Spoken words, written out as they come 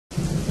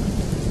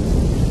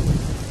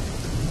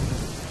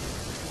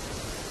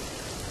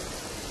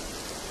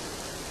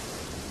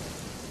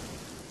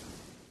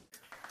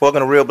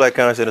Welcome to Real Black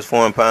Consciousness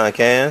Forum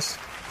Podcast.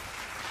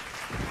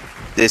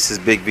 This is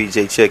Big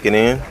VJ checking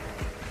in.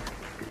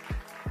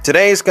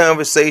 Today's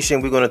conversation,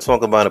 we're going to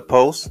talk about a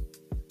post,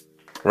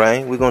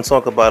 right? We're going to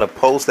talk about a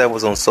post that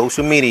was on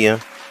social media.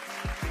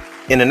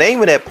 And the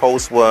name of that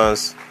post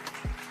was,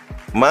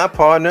 my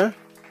partner,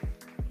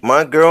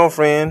 my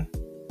girlfriend,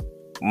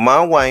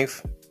 my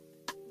wife,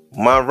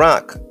 my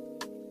rock,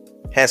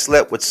 has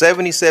slept with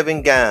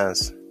 77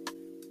 guys.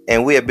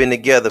 And we have been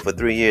together for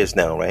 3 years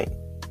now, right?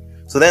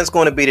 So that's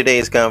going to be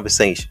today's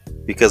conversation,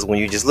 because when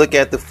you just look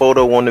at the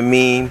photo on the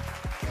meme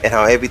and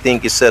how everything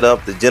is set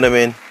up, the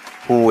gentleman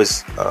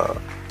who's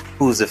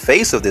the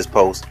face of this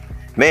post,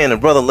 man, the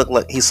brother looked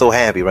like he's so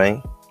happy,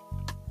 right?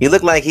 He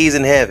looked like he's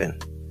in heaven.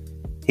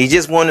 He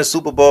just won the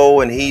Super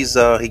Bowl and he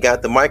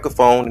got the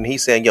microphone and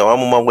he's saying, yo, I'm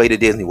on my way to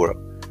Disney World.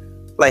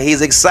 Like,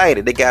 he's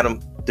excited. They got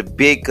him the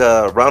big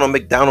Ronald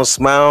McDonald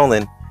smile,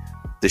 and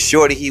the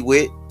shorty he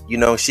with, you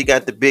know, she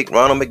got the big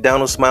Ronald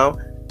McDonald smile.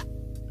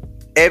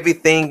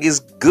 Everything is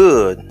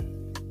good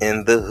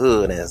in the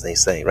hood, as they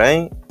say,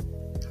 right?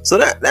 So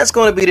that's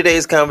going to be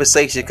today's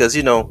conversation, because,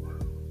 you know,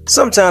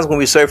 sometimes when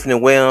we're surfing the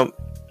web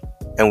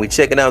and we're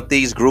checking out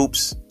these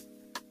groups,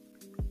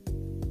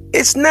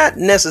 it's not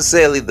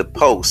necessarily the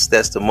post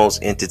that's the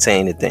most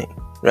entertaining thing,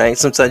 right?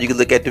 Sometimes you can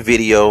look at the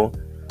video,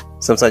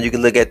 sometimes you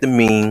can look at the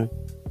meme,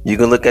 you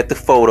can look at the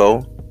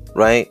photo,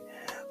 right?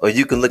 Or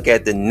you can look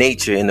at the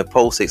nature in the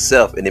post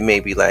itself, and it may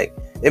be like,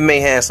 it may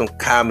have some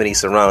comedy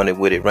surrounded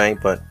with it, right?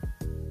 But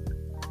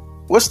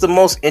what's the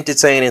most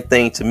entertaining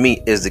thing to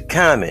me is the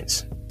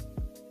comments.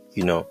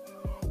 You know,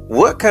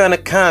 what kind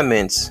of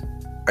comments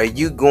are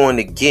you going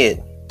to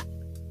get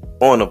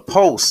on a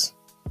post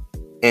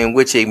in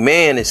which a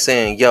man is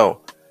saying,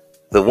 yo,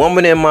 the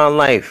woman in my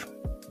life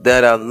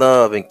that I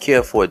love and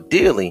care for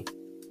dearly,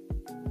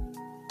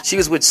 she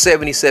was with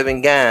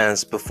 77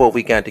 guys before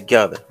we got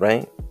together,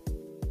 right?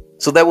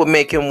 So that would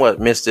make him what,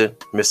 Mr.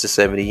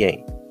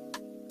 78.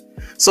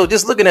 So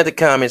just looking at the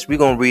comments, we're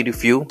going to read a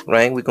few,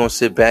 right? We're going to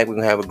sit back. We're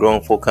going to have a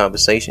grown folk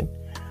conversation.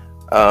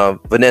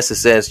 Vanessa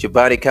says, your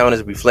body count is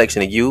a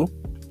reflection of you,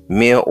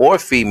 male or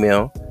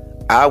female.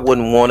 I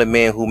wouldn't want a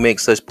man who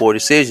makes such poor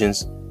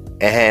decisions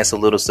and has a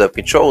little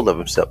self-control of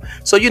himself.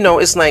 So, you know,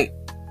 it's like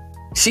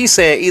she's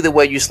saying either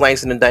way you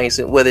slicing and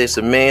dicing, whether it's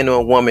a man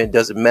or a woman, it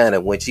doesn't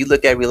matter. When you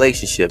look at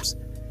relationships,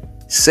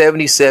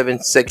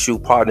 77 sexual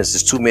partners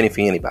is too many for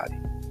anybody.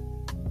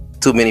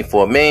 Too many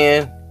for a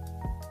man,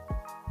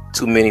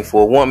 too many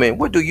for a woman.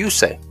 What do you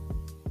say?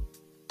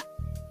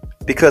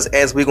 Because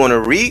as we're going to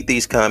read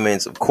these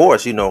comments, of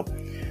course, you know,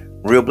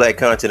 Real Black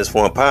Consciousness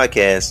Forum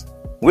Podcast,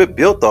 we're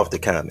built off the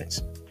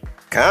comments.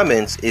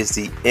 Comments is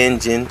the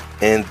engine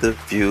and the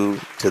fuel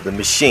to the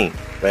machine,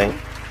 right?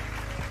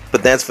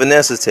 But that's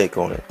Vanessa's take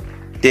on it.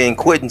 Then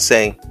quit and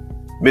say,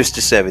 Mr.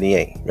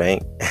 78,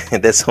 right?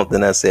 That's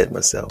something I said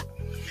myself.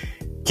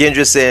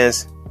 Kendra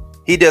says,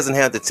 he doesn't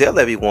have to tell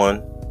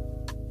everyone.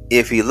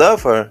 If he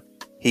love her,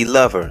 he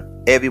love her.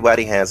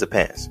 Everybody has a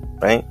past,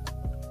 right?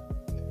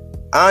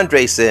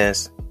 Andre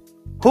says,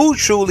 who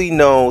truly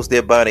knows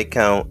their body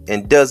count,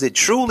 and does it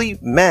truly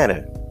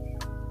matter?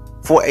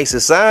 For a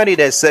society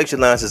that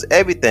sexualizes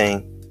everything,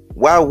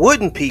 why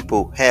wouldn't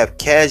people have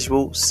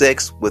casual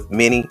sex with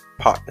many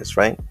partners,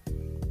 right?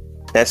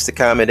 That's the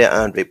comment that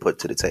Andre put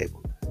to the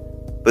table.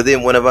 But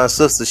then one of our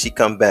sisters, she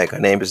come back, her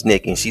name is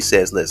Nikki, and she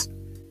says, listen,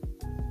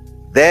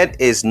 that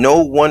is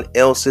no one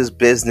else's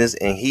business,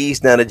 and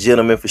he's not a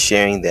gentleman for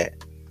sharing that.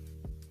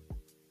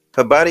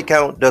 Her body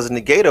count doesn't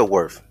negate her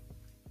worth.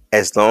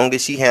 As long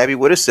as she's happy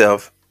with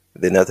herself,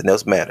 then nothing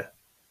else matters.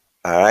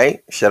 All right?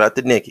 Shout out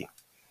to Nikki.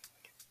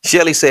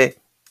 Shelly said,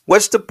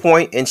 what's the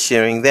point in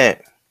sharing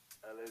that?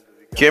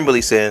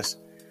 Kimberly says,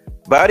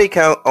 body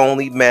count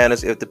only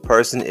matters if the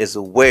person is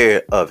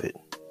aware of it.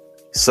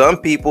 Some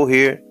people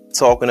here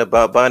talking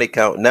about body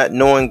count, not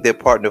knowing their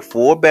partner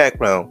full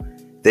background.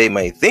 They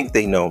may think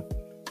they know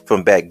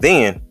from back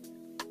then.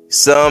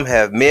 Some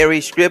have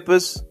married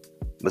strippers,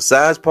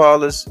 massage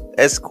parlors,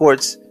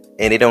 escorts,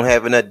 and they don't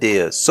have an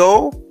idea.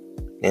 So,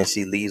 and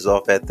she leaves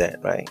off at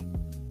that, right?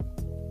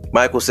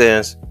 Michael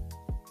says,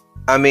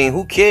 I mean,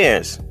 who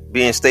cares?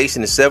 Being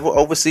stationed in several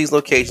overseas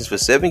locations for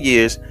 7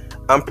 years,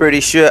 I'm pretty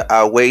sure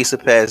I way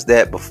surpassed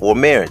that before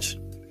marriage.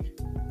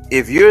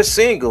 If you're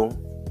single,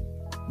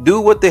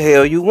 do what the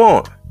hell you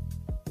want.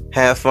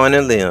 Have fun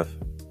and live.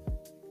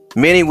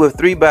 Many with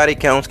 3 body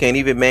counts can't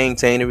even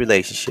maintain a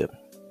relationship,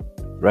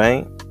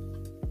 right?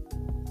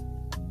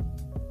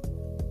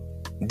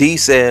 D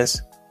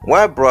says,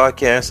 why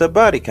broadcast a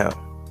body count?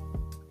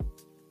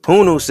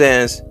 Hunu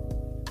says,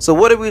 so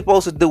what are we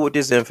supposed to do with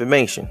this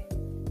information?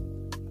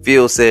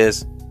 Phil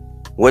says,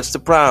 what's the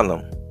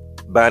problem?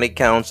 Body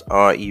counts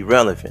are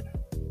irrelevant,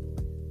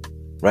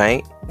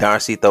 right?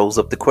 Darcy throws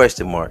up the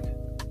question mark.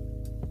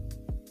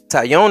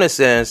 Tyona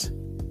says,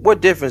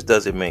 what difference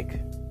does it make?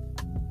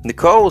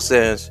 Nicole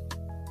says,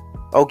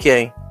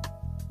 okay,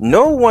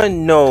 no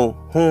one know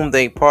whom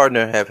they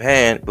partner have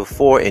had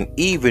before, and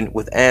even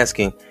with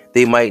asking,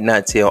 they might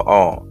not tell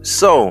all.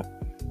 So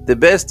the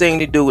best thing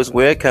to do is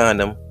wear a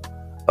condom.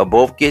 or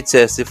both get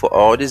tested for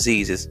all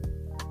diseases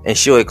and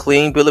show a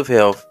clean bill of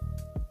health,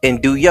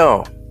 and do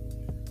y'all.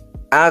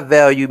 I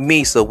value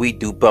me, so we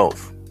do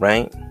both,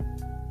 right?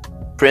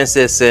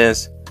 Princess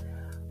says,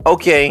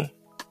 okay,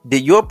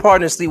 did your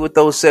partner sleep with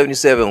those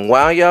 77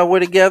 while y'all were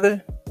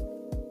together?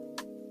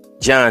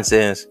 John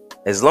says,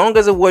 as long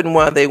as it wasn't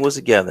while they was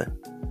together.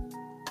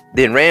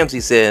 Then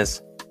Ramsey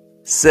says,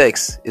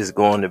 sex is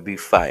going to be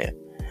fire.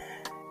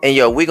 And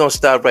yo, we're going to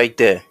stop right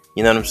there.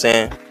 You know what I'm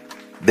saying?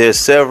 There's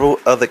several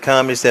other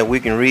comments that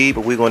we can read,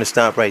 but we're going to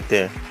stop right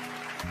there.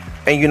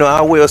 And you know, I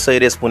will say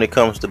this when it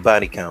comes to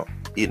body count.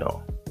 You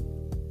know,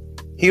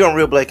 here on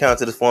Real Black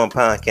Consciousness Forum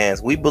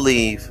Podcast, we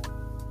believe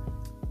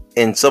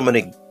in some of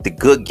the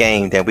good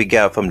game that we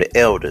got from the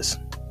elders.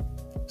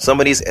 Some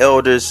of these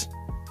elders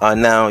are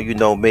now, you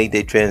know, made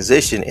their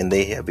transition and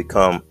they have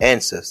become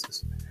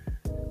ancestors.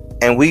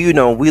 And we, you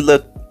know, we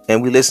look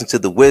and we listen to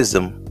the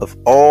wisdom of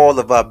all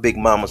of our big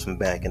mamas from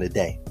back in the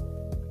day.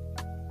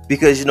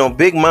 Because, you know,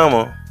 Big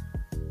Mama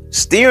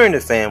steering the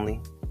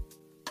family,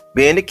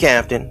 being the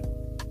captain,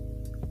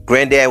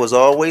 Granddad was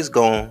always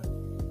gone,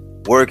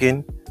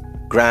 working,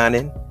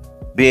 grinding,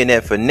 being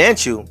that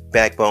financial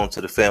backbone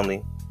to the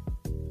family.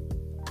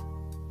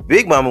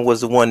 Big Mama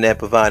was the one that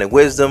provided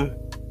wisdom,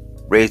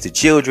 raised the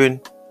children,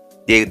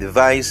 gave the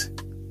advice,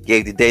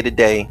 gave the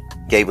day-to-day,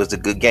 gave us the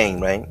good game,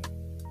 right?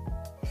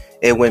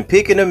 And when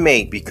picking a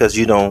mate, because,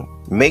 you know,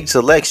 mate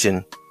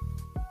selection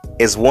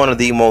is one of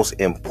the most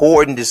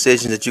important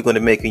decisions that you're going to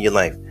make in your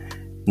life.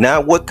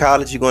 Not what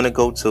college you're going to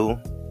go to,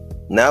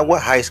 not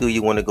what high school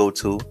you want to go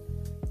to,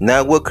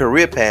 not what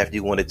career path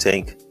you want to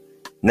take,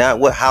 not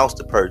what house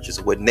to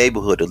purchase, what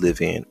neighborhood to live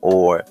in,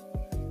 or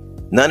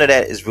none of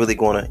that is really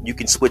going to, you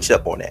can switch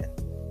up on that.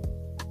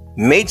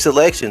 Mate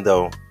selection,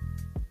 though,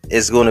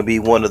 is going to be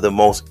one of the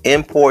most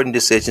important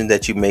decisions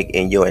that you make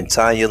in your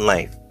entire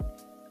life.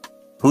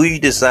 Who you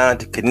decide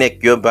to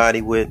connect your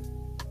body with,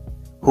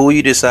 who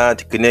you decide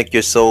to connect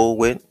your soul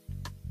with,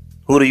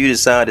 who do you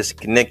decide to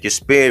connect your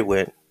spirit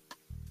with,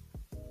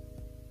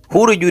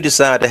 who do you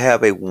decide to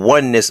have a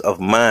oneness of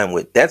mind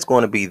with? That's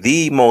going to be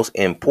the most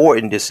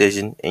important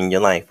decision in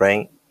your life,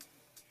 right?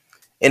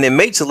 And in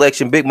mate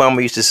selection, Big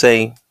Mama used to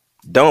say,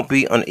 don't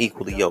be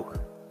unequally yoked.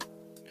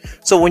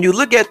 So when you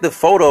look at the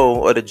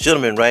photo of the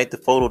gentleman, right, the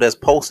photo that's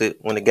posted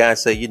when the guy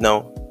said, you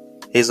know,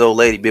 his old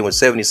lady been with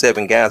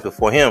 77 guys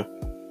before him,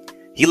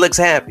 he looks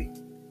happy.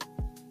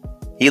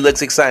 He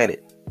looks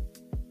excited.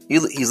 He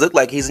looked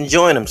like he's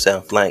enjoying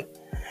himself, like,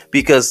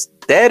 because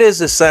that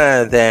is a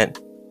sign that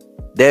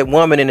that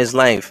woman in his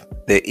life,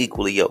 they're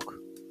equally yoked.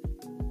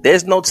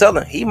 There's no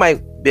telling. He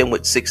might been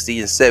with 60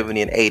 and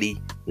 70 and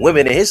 80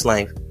 women in his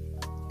life,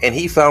 and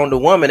he found a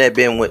woman that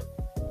been with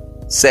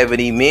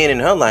 70 men in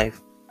her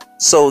life.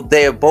 So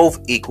they're both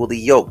equally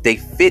yoked. They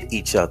fit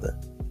each other.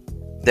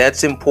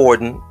 That's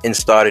important in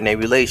starting a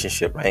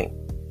relationship, right?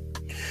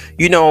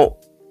 You know,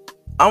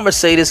 I'm going to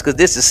say this because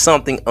this is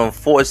something,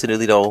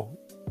 unfortunately, though,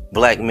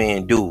 black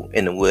men do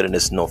in the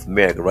wilderness of North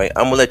America, right?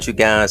 I'm going to let you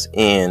guys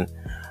in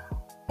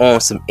on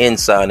some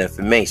inside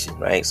information,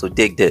 right? So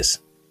dig this.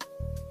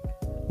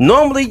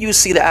 Normally, you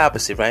see the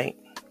opposite, right?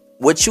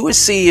 What you would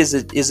see is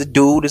a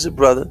dude, is a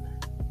brother.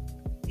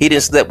 He done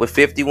slept with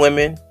 50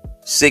 women,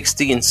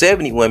 60 and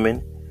 70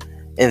 women.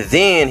 And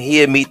then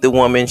he'll meet the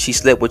woman. She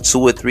slept with 2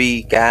 or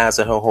 3 guys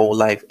in her whole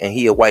life, and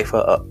he'll wife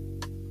her up,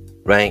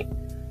 right?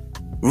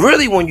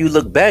 Really, when you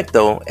look back,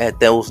 though, at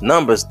those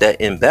numbers,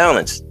 that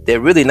imbalance, they're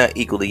really not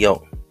equally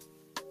yoked.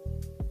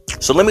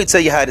 So let me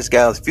tell you how this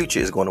guy's future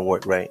is going to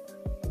work, right?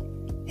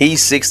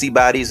 He's 60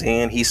 bodies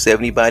in, he's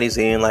 70 bodies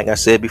in. Like I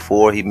said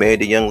before, he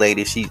married a young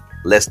lady, she's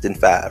less than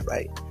 5,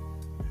 right?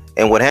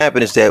 And what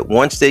happened is that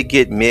once they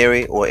get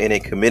married or in a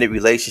committed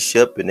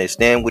relationship and they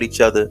stand with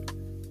each other,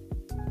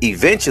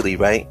 eventually,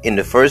 right, in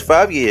the first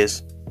 5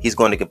 years, he's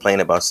going to complain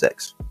about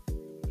sex.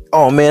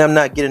 Oh man, I'm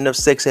not getting enough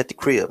sex at the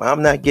crib.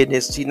 I'm not getting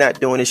this. She's not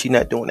doing this. She's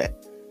not doing that.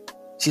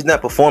 She's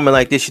not performing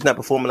like this. She's not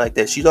performing like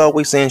that. She's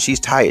always saying she's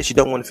tired. She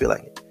don't want to feel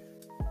like it.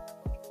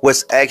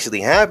 What's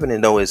actually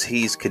happening, though, is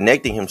he's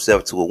connecting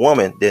himself to a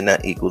woman. They're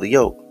not equally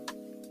yoked,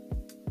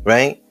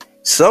 right?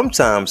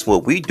 Sometimes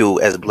what we do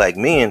as black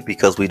men,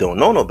 because we don't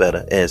know no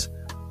better, is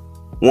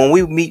when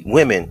we meet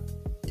women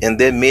in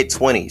their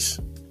mid-20s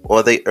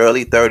or their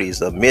early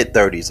 30s or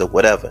mid-30s or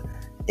whatever,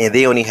 and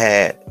they only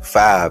had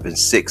 5 and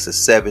 6 or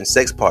 7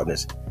 sex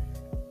partners.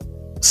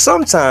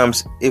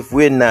 Sometimes if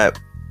we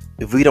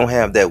don't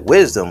have that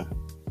wisdom,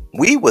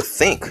 we would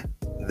think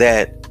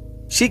that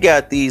she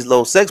got these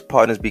low sex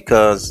partners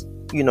because,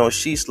 you know,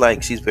 she's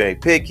very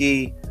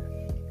picky,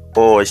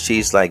 or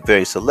she's like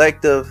very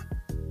selective,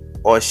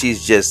 or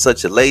she's just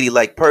such a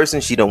ladylike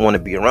person. She don't want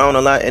to be around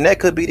a lot. And that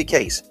could be the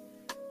case.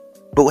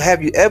 But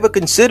have you ever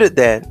considered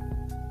that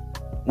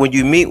when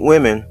you meet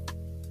women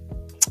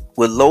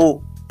with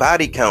low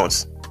body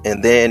counts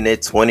and they're in their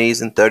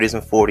 20s and 30s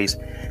and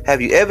 40s,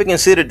 have you ever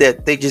considered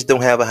that they just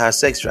don't have a high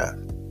sex drive?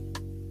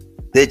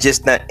 They're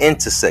just not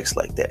into sex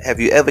like that.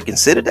 Have you ever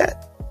considered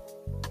that?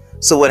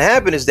 So what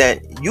happened is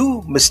that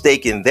you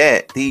mistaken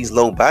that these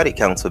low body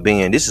counts for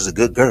being, this is a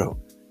good girl.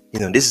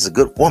 This is a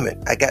good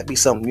woman. I got to be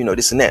something,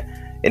 this and that.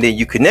 And then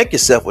you connect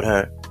yourself with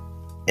her.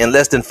 In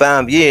less than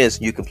 5 years,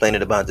 you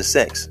complaining about the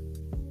sex.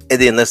 And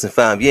then in less than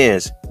 5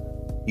 years,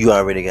 you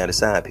already got a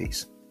side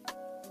piece.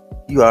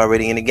 You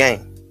already in the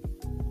game.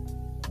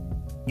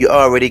 You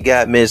already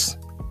got Miss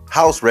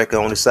House Wrecker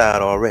on the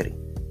side already.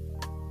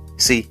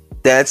 See,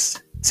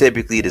 that's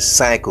typically the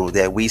cycle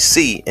that we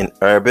see in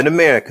urban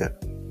America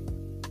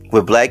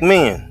with black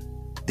men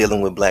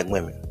dealing with black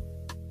women.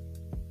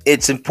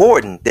 It's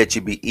important that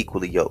you be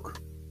equally yoked.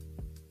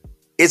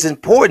 It's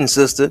important,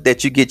 sister,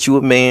 that you get you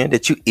a man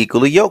that you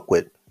equally yoked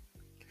with.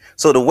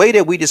 So the way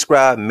that we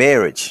describe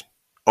marriage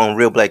on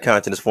Real Black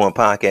Consciousness Forum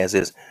podcast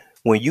is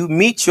when you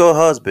meet your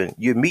husband,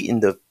 you're meeting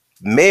the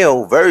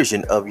male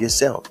version of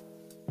yourself.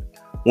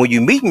 When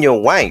you're meeting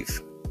your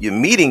wife, you're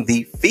meeting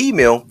the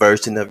female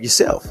version of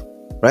yourself,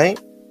 right?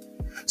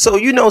 So,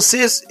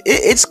 sis,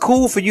 it's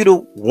cool for you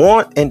to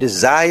want and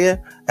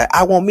desire.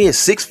 I want me a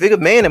 6-figure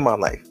man in my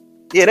life.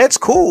 Yeah, that's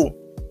cool.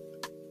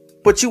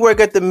 But you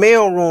work at the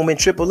mail room in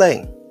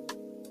AAA.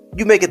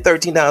 You make it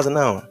 $13 an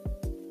hour.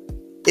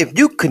 If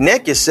you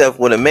connect yourself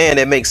with a man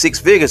that makes 6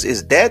 figures,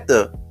 is that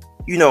the,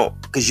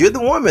 because you're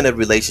the woman of the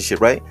relationship,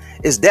 right?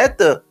 Is that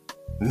the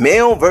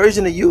male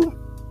version of you?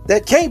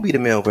 That can't be the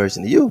male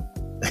version of you.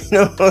 You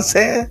know what I'm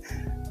saying?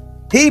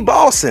 He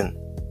bossing,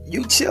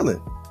 you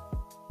chilling.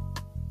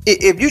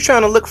 If you're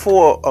trying to look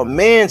for a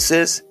man,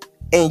 sis,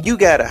 and you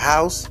got a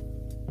house,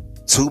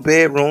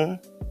 2-bedroom,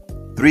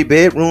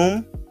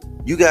 3-bedroom,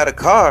 you got a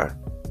car,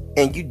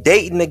 and you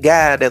dating a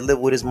guy that live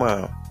with his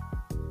mom.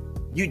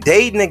 You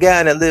dating a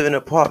guy that live in an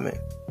apartment.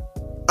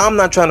 I'm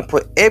not trying to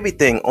put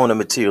everything on a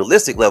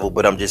materialistic level,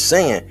 but I'm just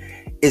saying,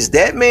 is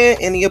that man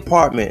in the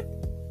apartment,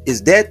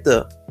 is that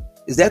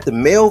the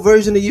male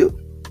version of you?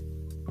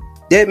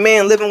 That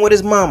man living with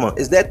his mama,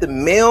 is that the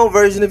male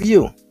version of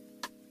you?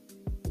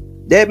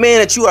 That man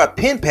that you are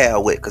pen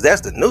pal with, because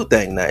that's the new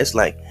thing now. It's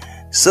like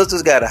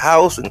sisters got a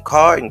house and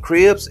car and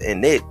cribs,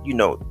 and they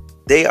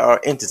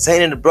are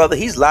entertaining the brother.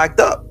 He's locked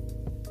up.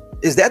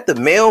 Is that the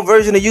male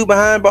version of you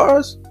behind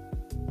bars?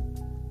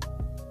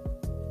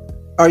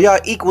 Are y'all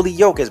equally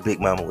yoked, as Big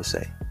Mama would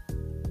say?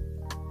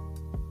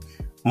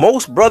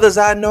 Most brothers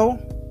I know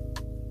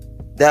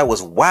that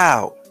was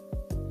wild,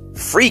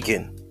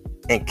 freaking,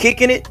 and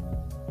kicking it,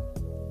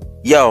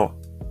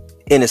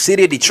 in the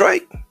city of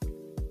Detroit,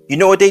 you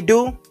know what they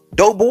do?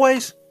 Dope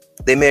boys,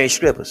 they marry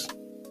strippers.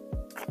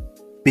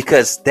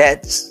 Because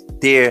that's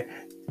their,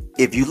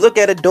 if you look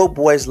at a dope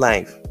boy's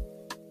life,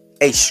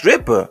 a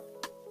stripper,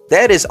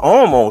 that is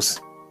almost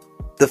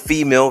the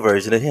female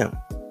version of him.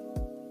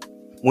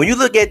 When you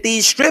look at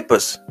these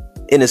strippers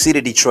in the city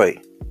of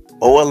Detroit,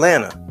 or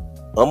Atlanta,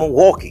 or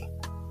Milwaukee,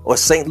 or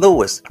St.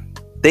 Louis,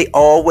 they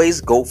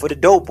always go for the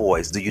dope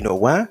boys. Do you know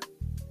why?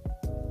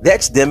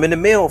 That's them in the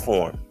male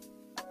form.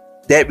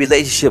 That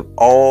relationship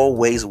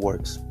always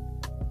works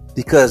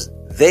because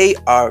they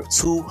are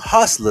two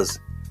hustlers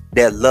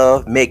that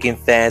love making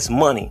fast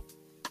money.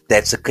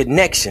 That's a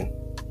connection.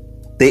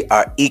 They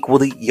are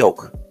equally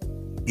yoked.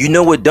 You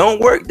know what don't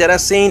work that I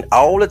seen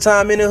all the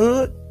time in the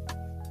hood?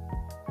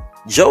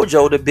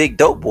 JoJo, the big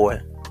dope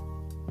boy.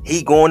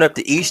 He going up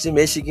to Eastern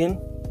Michigan.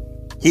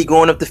 He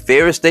going up to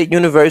Ferris State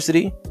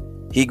University.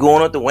 He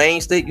going up to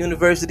Wayne State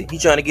University. He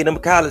trying to get him a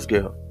college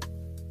girl.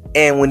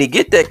 And when he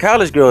get that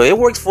college girl, it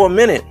works for a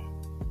minute.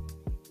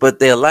 But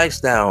their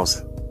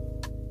lifestyles.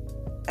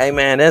 Hey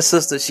man, that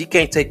sister, she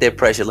can't take that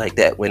pressure like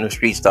that when the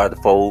streets start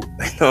to fold.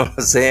 You know what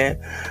I'm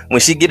saying? When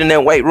she get in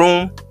that white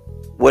room,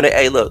 when them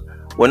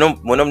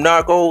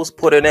narcos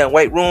put her in that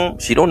white room,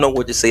 she don't know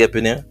what to say up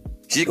in there.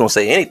 She's gonna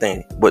say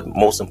anything. But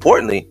most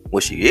importantly,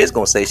 what she is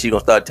gonna say, she's gonna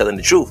start telling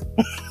the truth.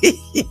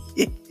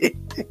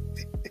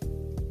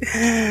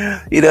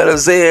 You know what I'm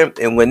saying?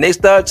 And when they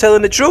start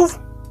telling the truth,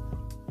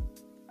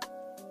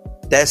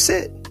 that's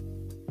it.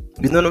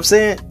 You know what I'm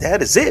saying?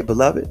 That is it,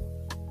 beloved.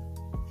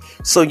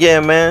 So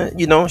yeah, man,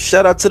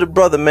 shout out to the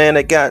brother, man,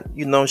 that got,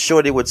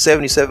 shorty with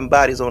 77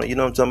 bodies on it. You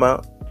know what I'm talking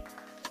about?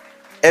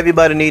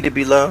 Everybody need to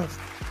be loved.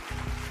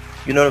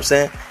 You know what I'm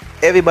saying?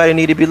 Everybody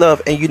need to be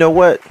loved. And you know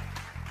what?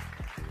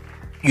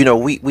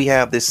 We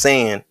have this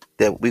saying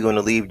that we're going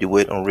to leave you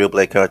with on Real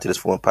Black Consciousness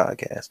Forum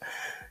podcast.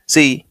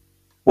 See,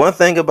 one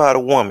thing about a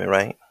woman,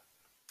 right?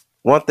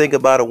 One thing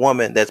about a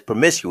woman that's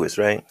promiscuous,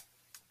 right?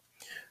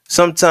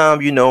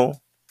 Sometimes,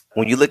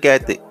 when you look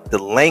at the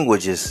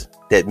languages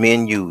that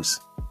men use,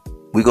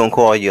 we're going to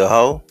call you a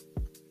hoe.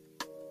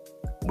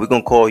 We're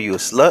going to call you a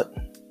slut.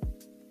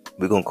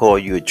 We're going to call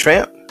you a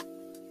tramp.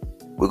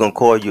 We're going to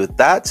call you a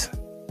thought.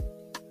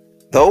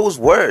 Those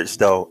words,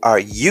 though, are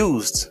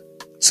used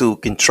to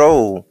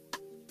control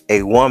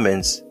a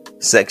woman's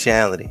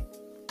sexuality.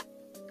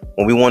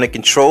 When we want to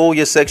control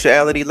your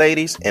sexuality,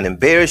 ladies, and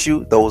embarrass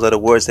you, those are the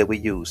words that we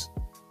use.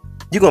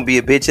 You're going to be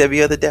a bitch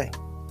every other day.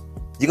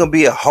 You're going to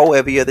be a hoe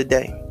every other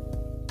day.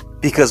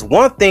 Because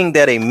one thing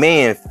that a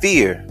man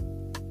fear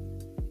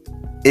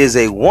is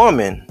a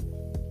woman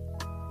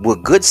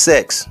with good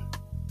sex,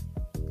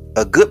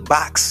 a good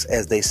box,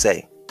 as they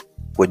say,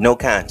 with no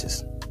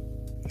conscience.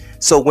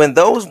 So when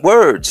those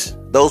words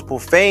those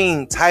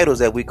profane titles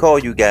that we call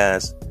you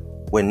guys,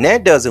 when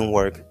that doesn't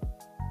work,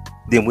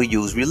 then we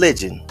use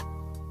religion.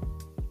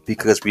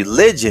 Because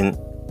religion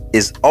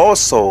is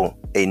also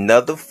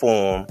another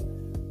form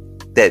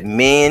that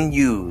men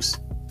use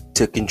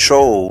to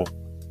control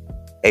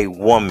a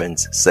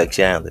woman's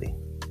sexuality.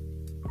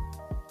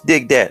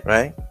 Dig that,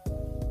 right?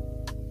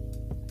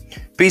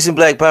 Peace and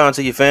black power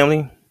to your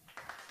family.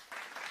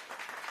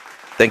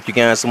 Thank you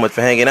guys so much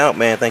for hanging out,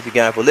 man. Thank you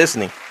guys for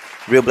listening.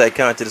 Real Black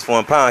Content is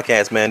for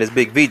podcast, man. It's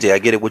Big VJ. I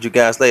get it with you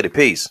guys later.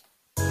 Peace.